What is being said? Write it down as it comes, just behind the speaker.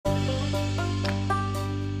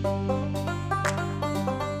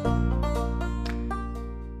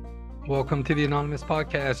welcome to the Anonymous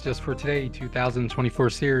Podcast, just for today,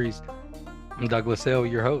 2024 series. I'm Douglas L.,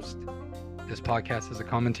 your host. This podcast is a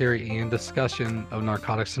commentary and discussion of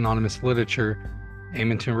Narcotics Anonymous literature,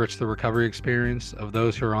 aiming to enrich the recovery experience of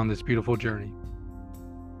those who are on this beautiful journey.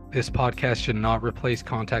 This podcast should not replace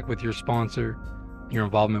contact with your sponsor, your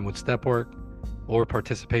involvement with step work, or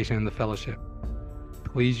participation in the fellowship.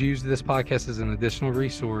 Please use this podcast as an additional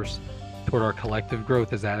resource toward our collective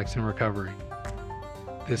growth as addicts in recovery.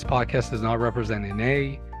 This podcast does not represent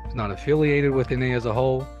NA, is not affiliated with NA as a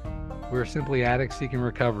whole. We're simply addicts seeking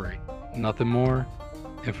recovery, nothing more,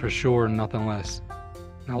 and for sure, nothing less.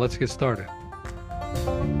 Now let's get started.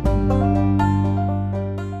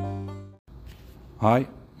 Hi,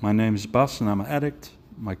 my name is Bas and I'm an addict.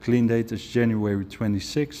 My clean date is January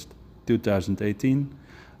 26th, 2018.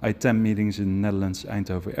 I attend meetings in the Netherlands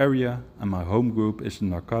Eindhoven area, and my home group is the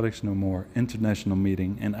Narcotics No More International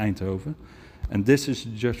Meeting in Eindhoven. And this is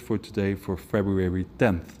just for today for February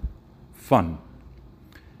 10th. Fun.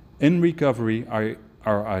 In recovery,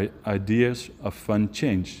 our ideas of fun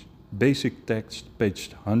change. Basic text,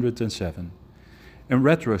 page 107. In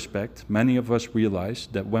retrospect, many of us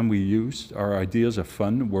realized that when we used, our ideas of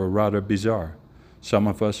fun were rather bizarre. Some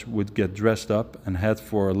of us would get dressed up and head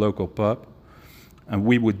for a local pub, and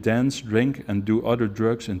we would dance, drink, and do other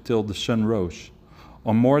drugs until the sun rose.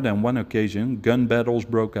 On more than one occasion, gun battles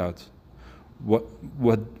broke out.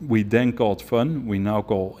 What we then called fun, we now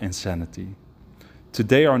call insanity.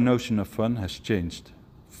 Today our notion of fun has changed.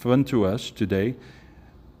 Fun to us today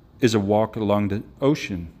is a walk along the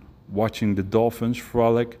ocean, watching the dolphins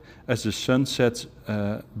frolic as the sun sets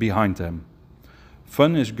behind them.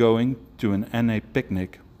 Fun is going to an NA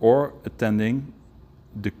picnic or attending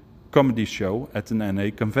the comedy show at an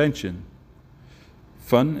NA convention.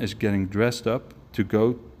 Fun is getting dressed up to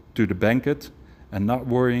go to the banquet and not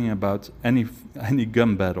worrying about any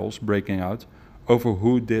gun battles breaking out over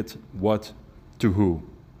who did what to who.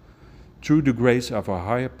 Through the grace of our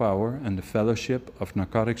higher power and the fellowship of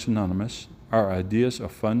Narcotics Anonymous, our ideas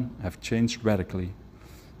of fun have changed radically.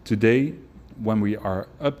 Today, when we are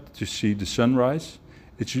up to see the sunrise,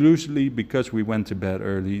 it's usually because we went to bed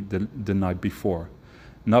early the night before,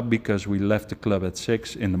 not because we left the club at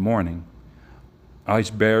 6 in the morning,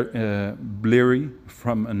 bleary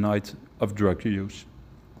from a night of drug use.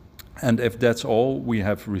 And if that's all we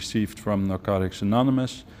have received from Narcotics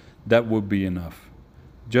Anonymous, that would be enough.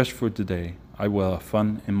 Just for today, I will have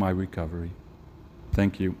fun in my recovery.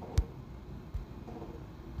 Thank you.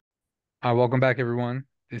 Hi, welcome back, everyone.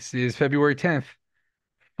 This is February 10th.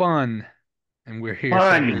 Fun. And we're here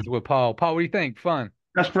Fun. with Paul. Paul, what do you think? Fun.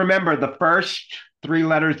 Just remember the first three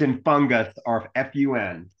letters in fungus are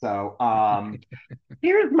F-U-N. So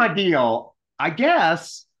here's my deal. I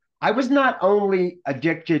guess I was not only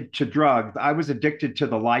addicted to drugs, I was addicted to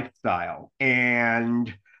the lifestyle.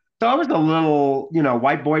 And so I was a little,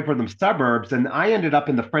 white boy from the suburbs, and I ended up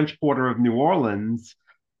in the French Quarter of New Orleans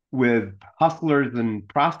with hustlers and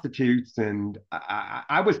prostitutes, and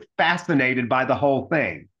I was fascinated by the whole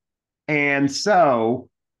thing. And so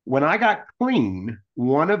when I got clean,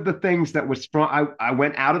 one of the things that was strong, I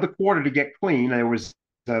went out of the quarter to get clean. There was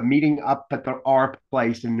a meeting up at the R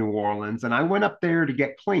place in New Orleans, and I went up there to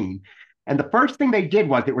get clean. And the first thing they did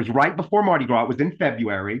was, it was right before Mardi Gras. It was in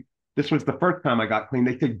February. This was the first time I got clean.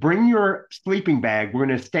 They said, bring your sleeping bag. We're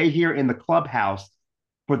going to stay here in the clubhouse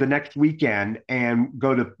for the next weekend and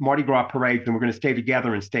go to Mardi Gras parades, and we're going to stay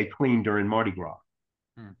together and stay clean during Mardi Gras.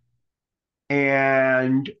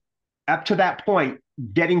 And up to that point,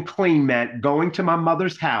 getting clean meant going to my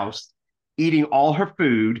mother's house, eating all her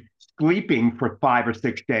food, sleeping for 5 or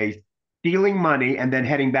 6 days, stealing money, and then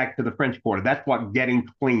heading back to the French Quarter. That's what getting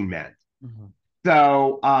clean meant. Mm-hmm.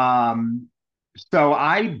 So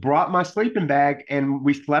I brought my sleeping bag, and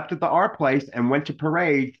we slept at the R place and went to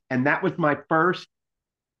parades. And that was my first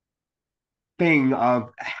thing of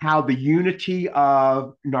how the unity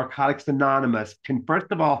of Narcotics Anonymous can, first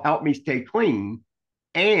of all, help me stay clean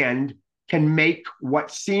and can make what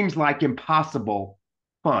seems like impossible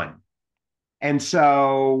fun. And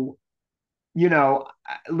so,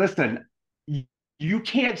 listen, you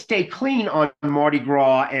can't stay clean on Mardi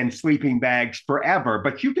Gras and sleeping bags forever,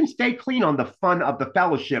 but you can stay clean on the fun of the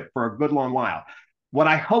fellowship for a good long while. What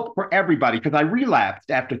I hope for everybody, because I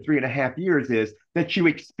relapsed after 3.5 years, is that you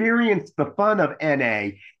experience the fun of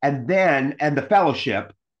NA and the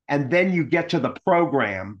fellowship, and then you get to the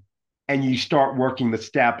program and you start working the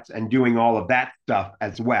steps and doing all of that stuff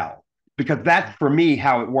as well. Because that's, for me,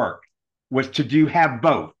 how it worked, was to have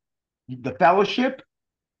both the fellowship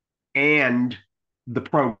and the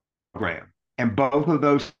program. And both of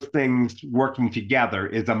those things working together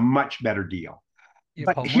is a much better deal. Yeah,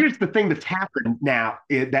 But Paul. here's the thing that's happened now,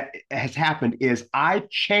 that has happened is I've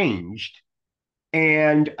changed,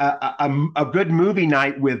 and a good movie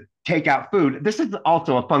night with takeout food. This is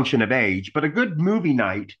also a function of age, but a good movie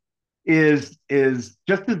night is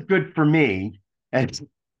just as good for me as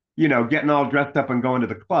getting all dressed up and going to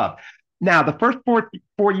the club. Now, the first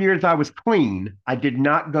four years I was clean, I did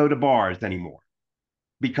not go to bars anymore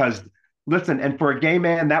because listen, and for a gay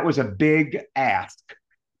man, that was a big ask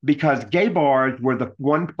because gay bars were the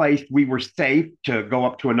one place we were safe to go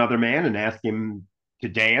up to another man and ask him to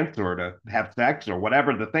dance or to have sex or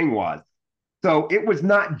whatever the thing was. So it was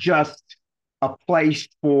not just a place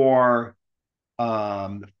for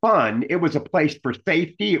fun. It was a place for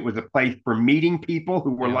safety. It was a place for meeting people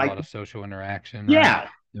who were Yeah, a like, lot of social interaction, right? yeah.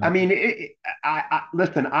 I Yep. mean, I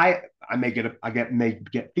listen. I may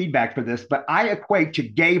get feedback for this, but I equate to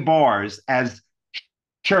gay bars as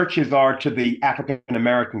churches are to the African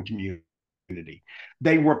American community.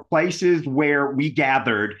 They were places where we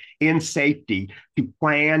gathered in safety to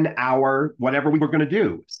plan our whatever we were going to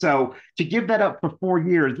do. So to give that up for 4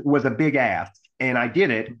 years was a big ask. And I did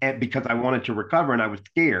it because I wanted to recover and I was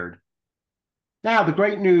scared. Now the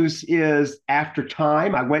great news is after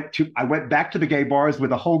time, I went back to the gay bars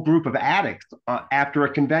with a whole group of addicts after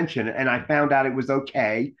a convention, and I found out it was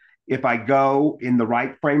okay if I go in the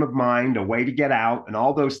right frame of mind, a way to get out, and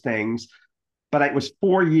all those things. But it was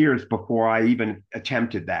 4 years before I even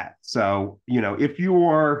attempted that. So if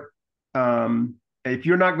you're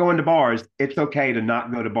not going to bars, it's okay to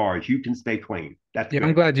not go to bars. You can stay clean. That's Yeah, I'm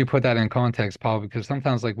good. glad you put that in context, Paul, because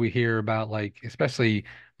sometimes like we hear about like, especially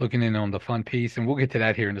looking in on the fun piece, and we'll get to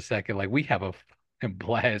that here in a second. Like we have a fucking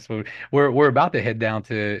blast. We're about to head down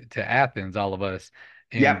to Athens, all of us,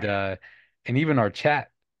 and Yep. uh, and even our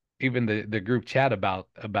chat, even the group chat about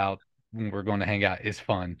when we're going to hang out is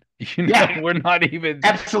fun. Yeah. We're not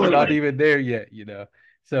Absolutely. even there yet.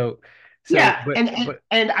 So so Yeah. but And and, but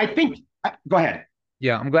and I think go ahead.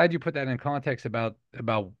 yeah, I'm glad you put that in context about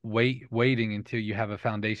waiting until you have a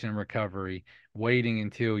foundation in recovery, waiting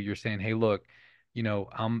until you're saying, "Hey, look,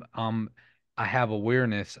 I have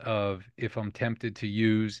awareness of if I'm tempted to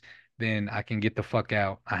use, then I can get the fuck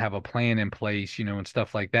out. I have a plan in place, and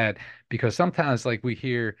stuff like that." Because sometimes like we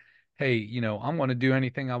hear, "Hey, I'm going to do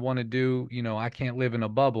anything I want to do, I can't live in a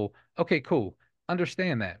bubble." Okay, cool.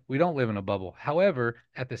 Understand that. We don't live in a bubble. However,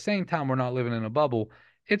 at the same time we're not living in a bubble,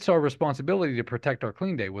 it's our responsibility to protect our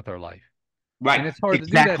clean day with our life. And Right. it's hard to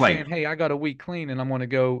do that Exactly. saying, "Hey, I got a week clean and I'm going to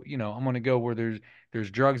go where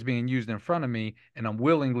there's drugs being used in front of me and I'm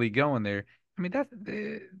willingly going there." I mean,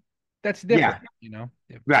 that's Yeah. different.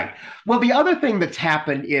 Yeah. Right. Well, the other thing that's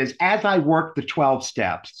happened is as I work the 12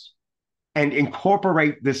 steps and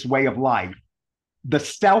incorporate this way of life, the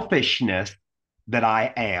selfishness that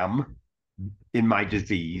I am in my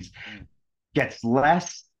disease Mm. gets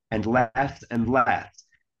less and less and less.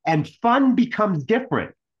 And fun becomes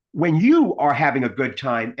different when you are having a good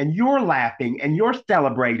time and you're laughing and you're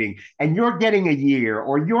celebrating and you're getting a year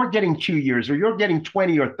or you're getting 2 years or you're getting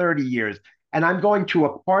 20 or 30 years. And I'm going to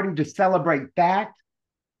a party to celebrate that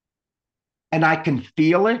and I can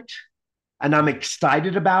feel it and I'm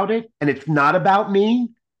excited about it and it's not about me.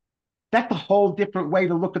 That's a whole different way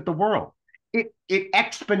to look at the world. It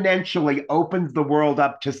exponentially opens the world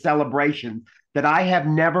up to celebration that I have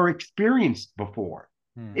never experienced before.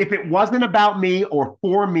 Mm. If it wasn't about me or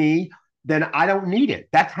for me, then I don't need it.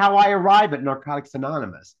 That's how I arrive at Narcotics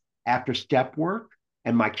Anonymous. After step work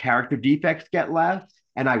and my character defects get less,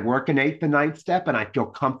 and I work an eighth and ninth step, and I feel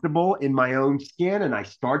comfortable in my own skin, and I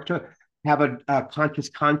start to have a conscious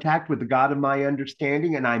contact with the God of my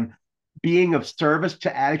understanding, and I'm being of service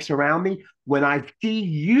to addicts around me. When I see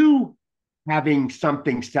you having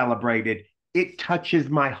something celebrated, it touches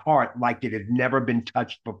my heart like it had never been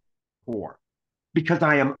touched before because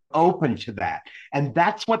I am open to that. And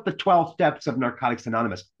that's what the 12 steps of Narcotics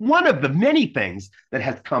Anonymous, one of the many things that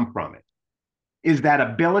has come from it, is that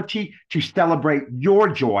ability to celebrate your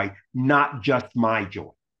joy, not just my joy.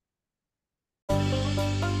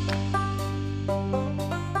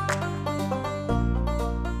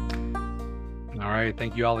 All right.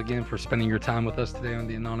 Thank you all again for spending your time with us today on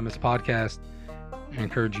the Anonymous Podcast. I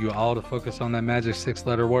encourage you all to focus on that magic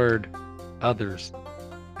 6-letter word, others,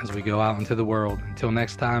 as we go out into the world. Until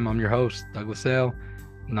next time, I'm your host, Douglas L.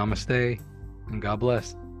 Namaste, and God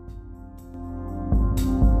bless.